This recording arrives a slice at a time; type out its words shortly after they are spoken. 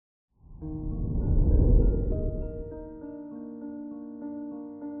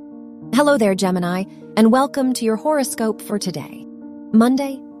Hello there, Gemini, and welcome to your horoscope for today,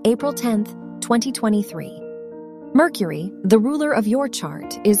 Monday, April 10th, 2023. Mercury, the ruler of your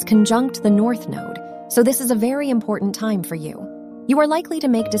chart, is conjunct the North Node, so this is a very important time for you. You are likely to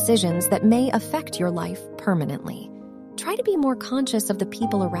make decisions that may affect your life permanently. Try to be more conscious of the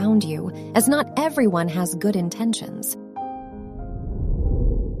people around you, as not everyone has good intentions.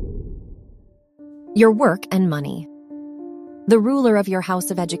 Your work and money. The ruler of your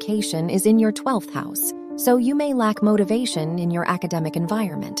house of education is in your 12th house, so you may lack motivation in your academic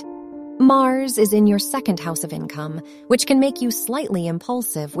environment. Mars is in your 2nd house of income, which can make you slightly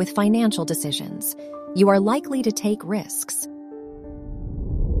impulsive with financial decisions. You are likely to take risks.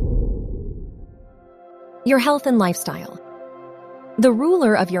 Your health and lifestyle. The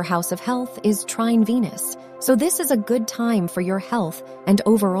ruler of your house of health is trine Venus, so this is a good time for your health and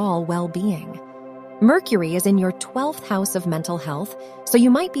overall well-being. Mercury is in your 12th house of mental health, so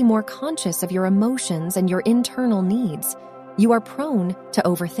you might be more conscious of your emotions and your internal needs. You are prone to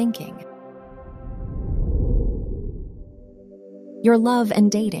overthinking. Your love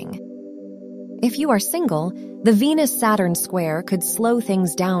and dating. If you are single, the Venus-Saturn square could slow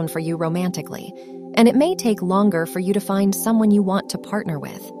things down for you romantically, and it may take longer for you to find someone you want to partner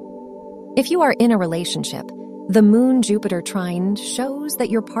with. If you are in a relationship, the Moon-Jupiter trine shows that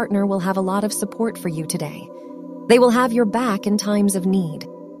your partner will have a lot of support for you today. They will have your back in times of need.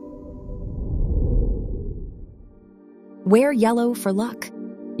 Wear yellow for luck.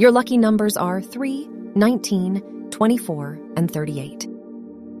 Your lucky numbers are 3, 19, 24, and 38.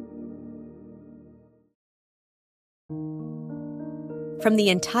 From the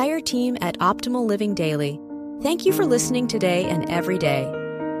entire team at Optimal Living Daily, thank you for listening today and every day.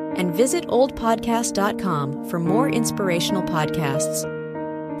 And visit oldpodcast.com for more inspirational podcasts.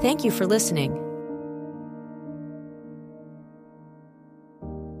 Thank you for listening.